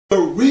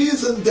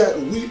reason that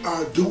we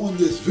are doing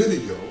this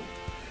video,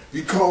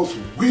 because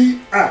we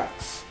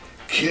asked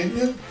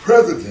Kenyan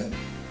President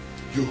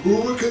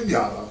Uhuru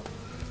Kenyatta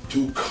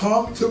to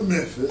come to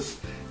Memphis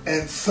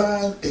and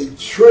sign a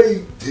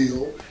trade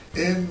deal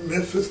in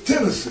Memphis,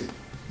 Tennessee.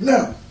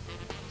 Now,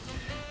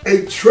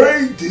 a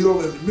trade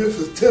deal in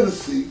Memphis,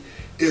 Tennessee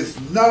is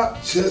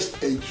not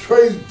just a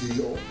trade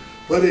deal,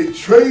 but a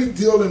trade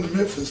deal in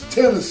Memphis,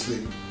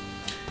 Tennessee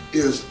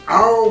is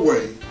our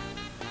way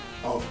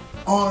of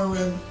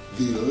honoring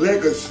the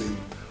legacy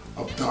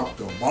of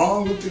Dr.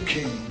 Martin Luther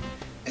King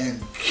and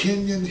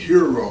Kenyan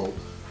hero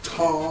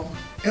Tom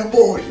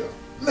Mboya.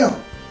 Now,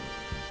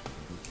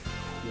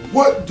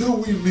 what do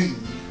we mean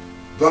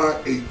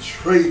by a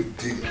trade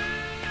deal?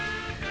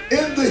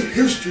 In the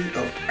history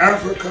of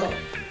Africa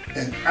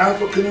and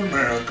African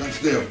Americans,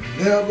 there have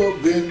never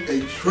been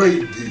a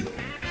trade deal.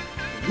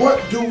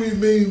 What do we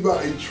mean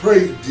by a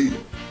trade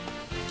deal?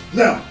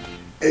 Now,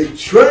 a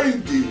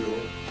trade deal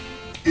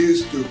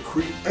is the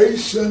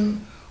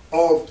creation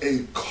of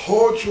a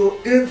cultural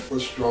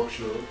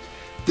infrastructure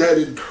that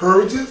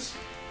encourages,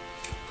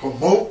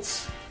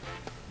 promotes,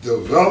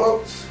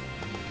 develops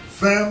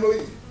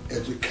family,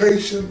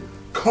 education,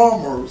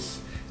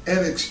 commerce,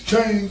 and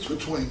exchange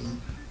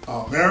between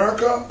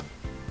America,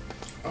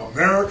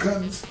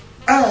 Americans,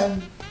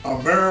 and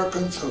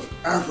Americans of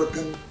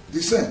African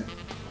descent.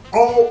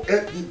 All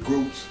ethnic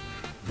groups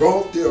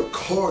brought their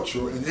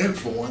culture and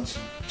influence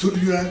to the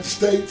United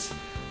States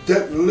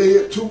that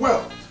led to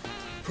wealth.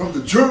 From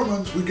the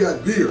Germans, we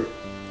got beer.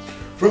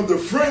 From the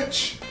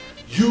French,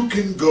 you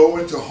can go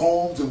into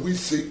homes and we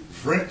see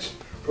French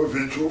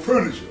provincial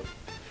furniture.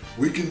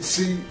 We can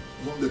see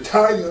from the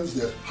Italians,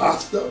 there's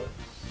pasta,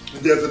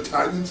 and there's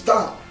Italian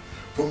style.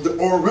 From the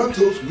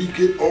Orientals, we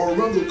get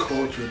Oriental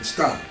culture and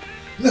style.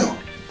 Now,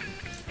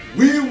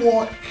 we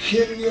want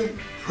Kenyan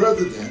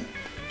president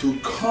to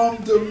come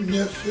to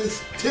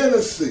Memphis,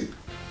 Tennessee.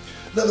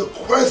 Now the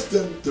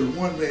question that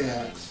one may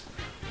ask,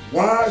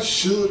 why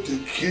should the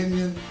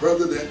Kenyan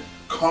president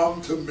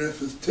come to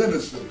Memphis,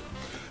 Tennessee?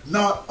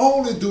 Not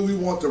only do we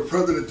want the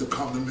president to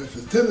come to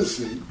Memphis,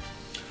 Tennessee,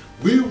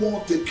 we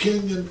want the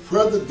Kenyan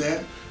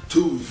president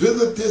to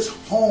visit this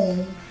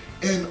home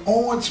in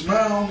Orange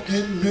Mound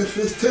in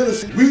Memphis,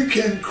 Tennessee. We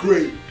can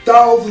create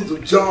thousands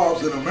of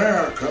jobs in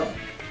America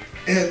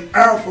and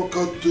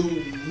Africa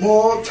through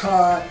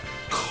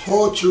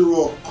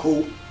multicultural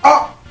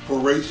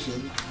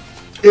cooperation.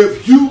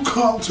 If you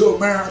come to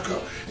America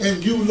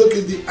and you look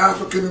at the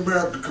African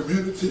American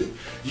community,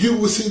 you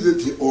will see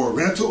that the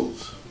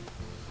Orientals,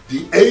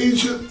 the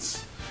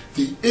Asians,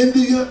 the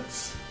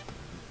Indians,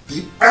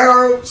 the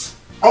Arabs,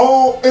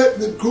 all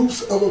ethnic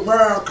groups of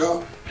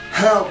America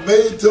have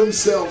made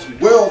themselves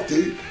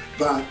wealthy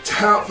by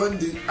tapping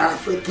the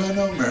African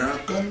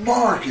American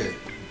market.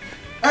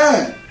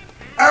 And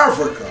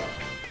Africa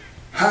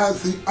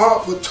has the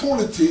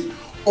opportunity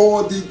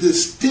or the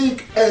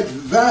distinct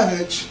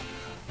advantage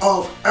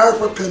of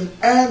African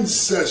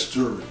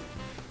ancestry,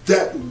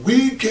 that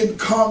we can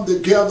come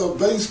together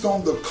based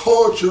on the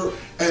culture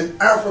and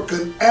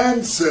African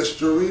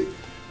ancestry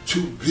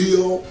to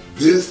build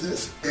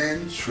business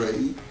and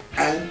trade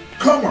and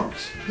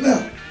commerce.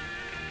 Now,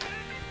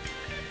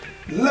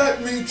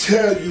 let me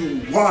tell you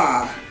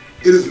why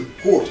it is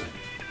important,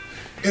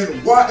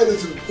 and why it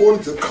is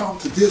important to come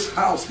to this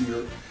house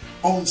here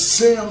on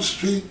Sam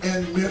Street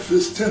in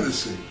Memphis,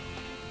 Tennessee.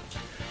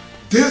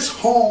 This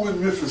home in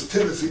Memphis,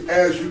 Tennessee,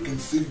 as you can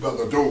see by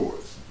the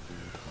doors,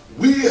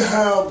 we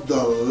have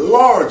the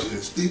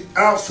largest, the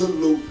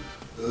absolute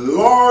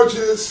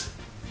largest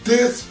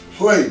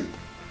display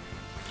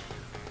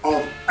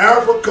of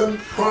African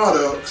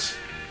products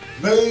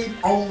made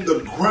on the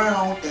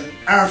ground in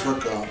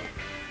Africa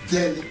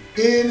than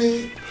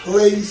any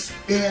place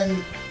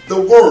in the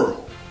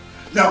world.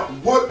 Now,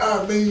 what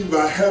I mean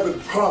by having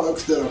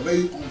products that are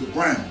made on the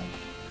ground,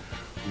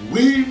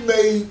 we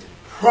made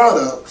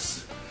products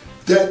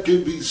that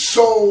can be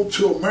sold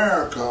to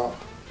America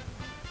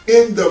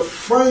in the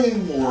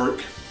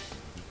framework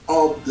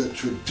of the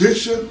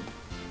tradition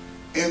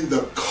and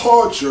the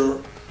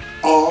culture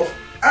of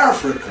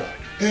Africa.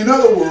 In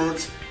other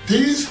words,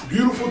 these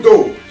beautiful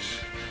doors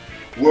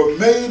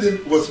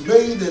was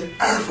made in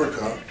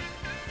Africa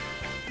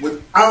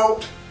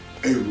without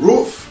a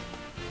roof,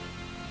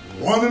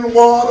 running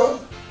water,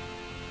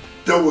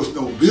 there was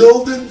no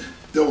building,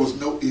 there was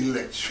no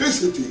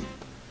electricity.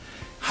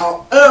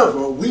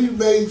 However, we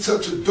made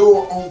such a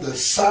door on the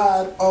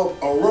side of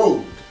a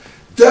road.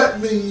 That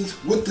means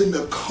within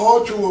the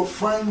cultural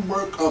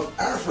framework of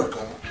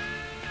Africa,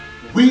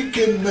 we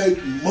can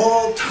make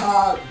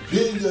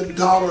multi-billion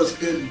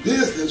dollars in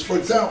business. For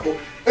example,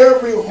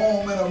 every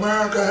home in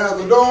America has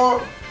a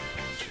door,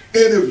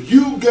 and if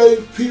you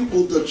gave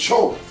people the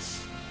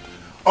choice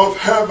of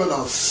having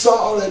a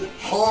solid,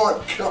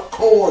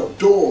 hard-core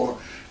door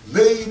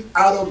made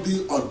out of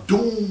the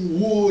Adum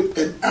wood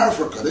in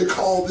Africa, they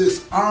call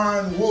this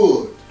iron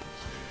wood,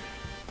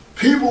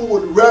 people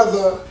would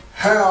rather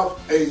have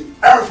an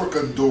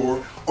African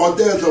door, or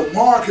there's a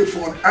market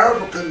for an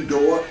African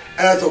door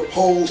as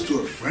opposed to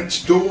a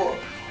French door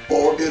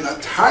or an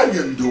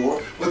Italian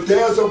door, but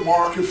there's a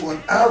market for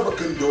an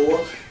African door,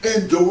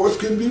 and doors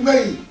can be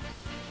made.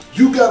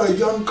 You got a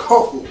young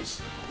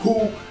couples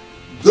who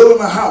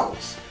building a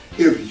house.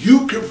 If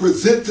you can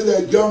present to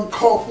that young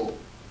couple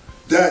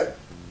that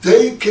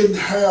they can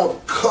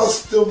have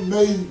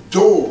custom-made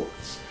doors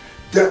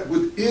that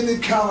with any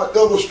kind of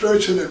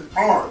illustration and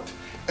art,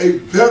 a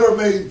better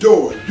made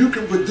door, you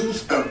can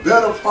produce a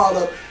better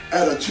product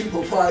at a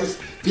cheaper price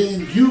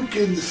than you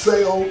can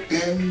sell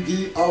in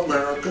the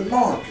American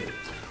market.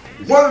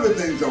 One of the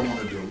things I want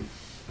to do,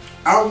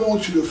 I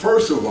want you to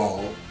first of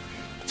all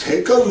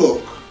take a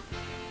look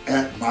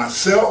at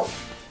myself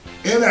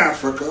in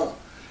Africa,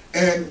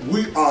 and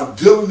we are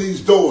dealing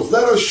these doors.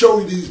 Let us show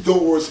you these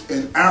doors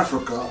in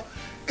Africa,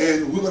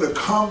 and we're going to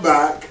come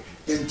back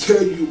and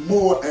tell you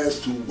more as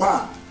to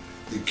why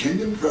the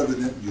Kenyan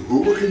President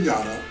Uhuru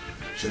Kenyatta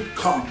should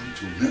come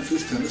to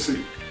Memphis,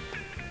 Tennessee.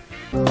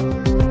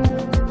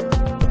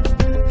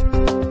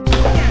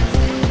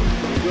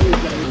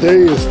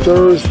 Today is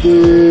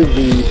Thursday,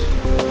 the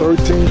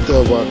 13th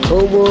of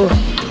October,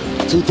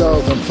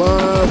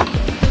 2005.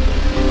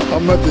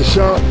 I'm at the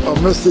shop of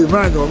Mr.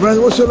 Emmanuel.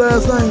 Emmanuel, what's your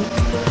last name?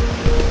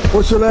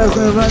 What's your last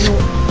name, Emmanuel?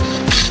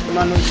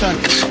 Emmanuel Chan.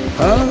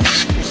 Huh?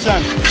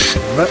 Chan.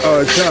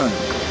 Chan.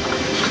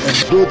 And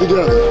glue it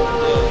together.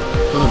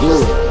 And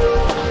glue it.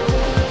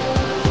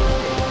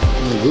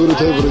 And glue the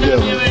table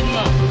together.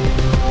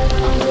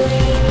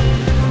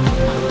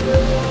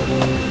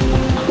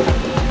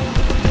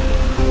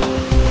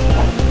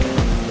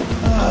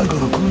 I'm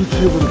gonna glue the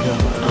table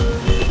together.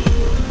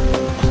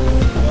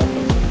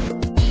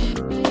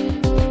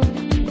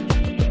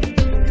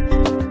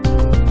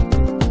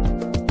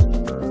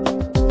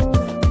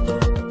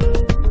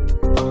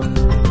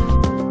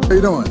 How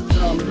you doing?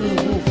 I'm doing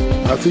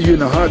good. I see you in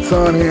the hot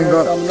sun here.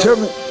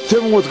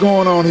 Tell me what's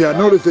going on here. I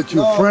noticed that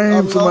you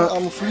framed some.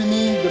 I'm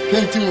framing the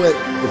painting work.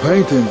 The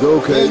paintings,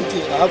 okay.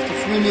 Painting. I have to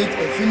frame it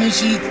and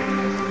finish it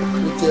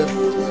with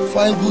a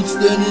fine good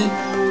staining.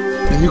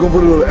 And you're gonna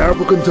put a little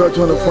African touch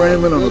on the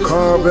framing, on the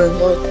carving.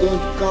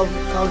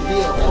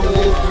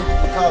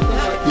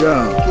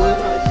 Yeah.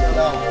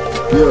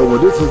 Yeah, well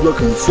this is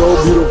looking so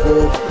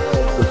beautiful.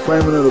 The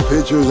framing of the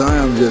pictures, I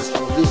am just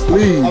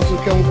pleased.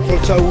 African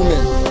culture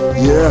women.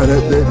 Yeah,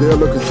 they're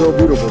looking so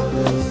beautiful.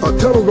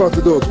 Tell us about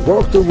the doors.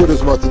 Walk through with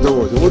us about the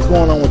doors. What's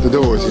going on with the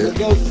doors here?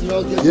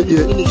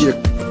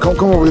 Yeah.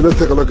 Come over here. Let's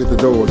take a look at the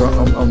doors.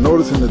 I'm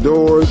noticing the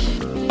doors.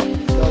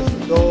 That's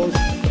the doors.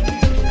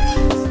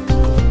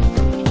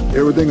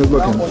 Everything is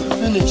looking.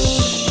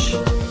 Finish.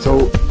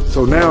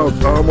 So now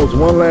almost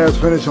one last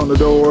finish on the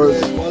doors.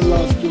 Yeah, one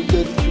last finish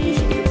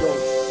on the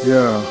doors.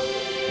 Yeah.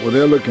 Well,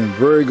 they're looking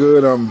very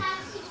good. I'm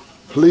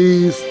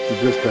pleased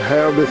to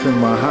have this in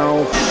my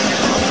house.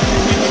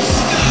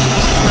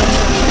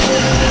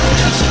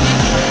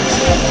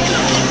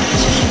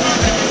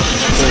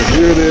 So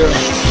here they're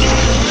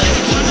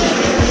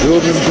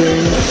building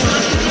things.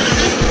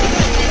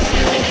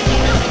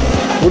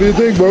 What do you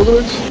think,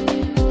 Bogovich?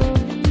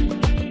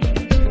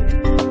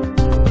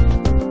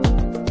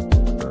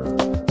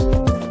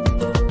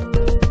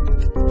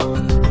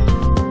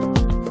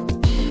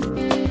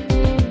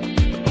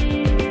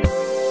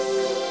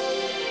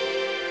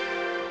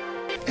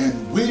 And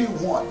we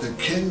want the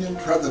Kenyan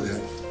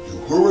President,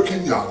 Uhuru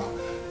Kenyatta,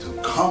 to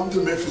come to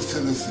Memphis,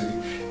 Tennessee,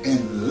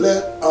 and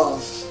let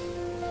us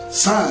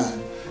sign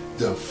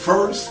the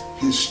first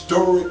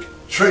historic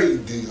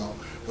trade deal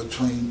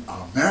between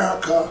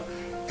America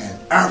and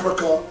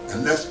Africa,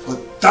 and let's put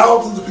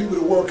thousands of people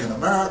to work in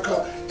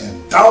America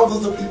and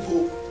thousands of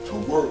people to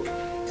work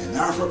in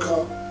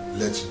Africa.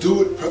 Let's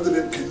do it,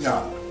 President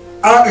Kenyatta.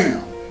 I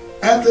am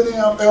Anthony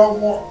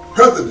Elmore,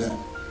 President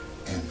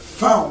and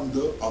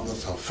founder of the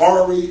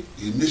Safari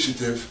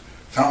Initiative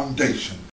Foundation.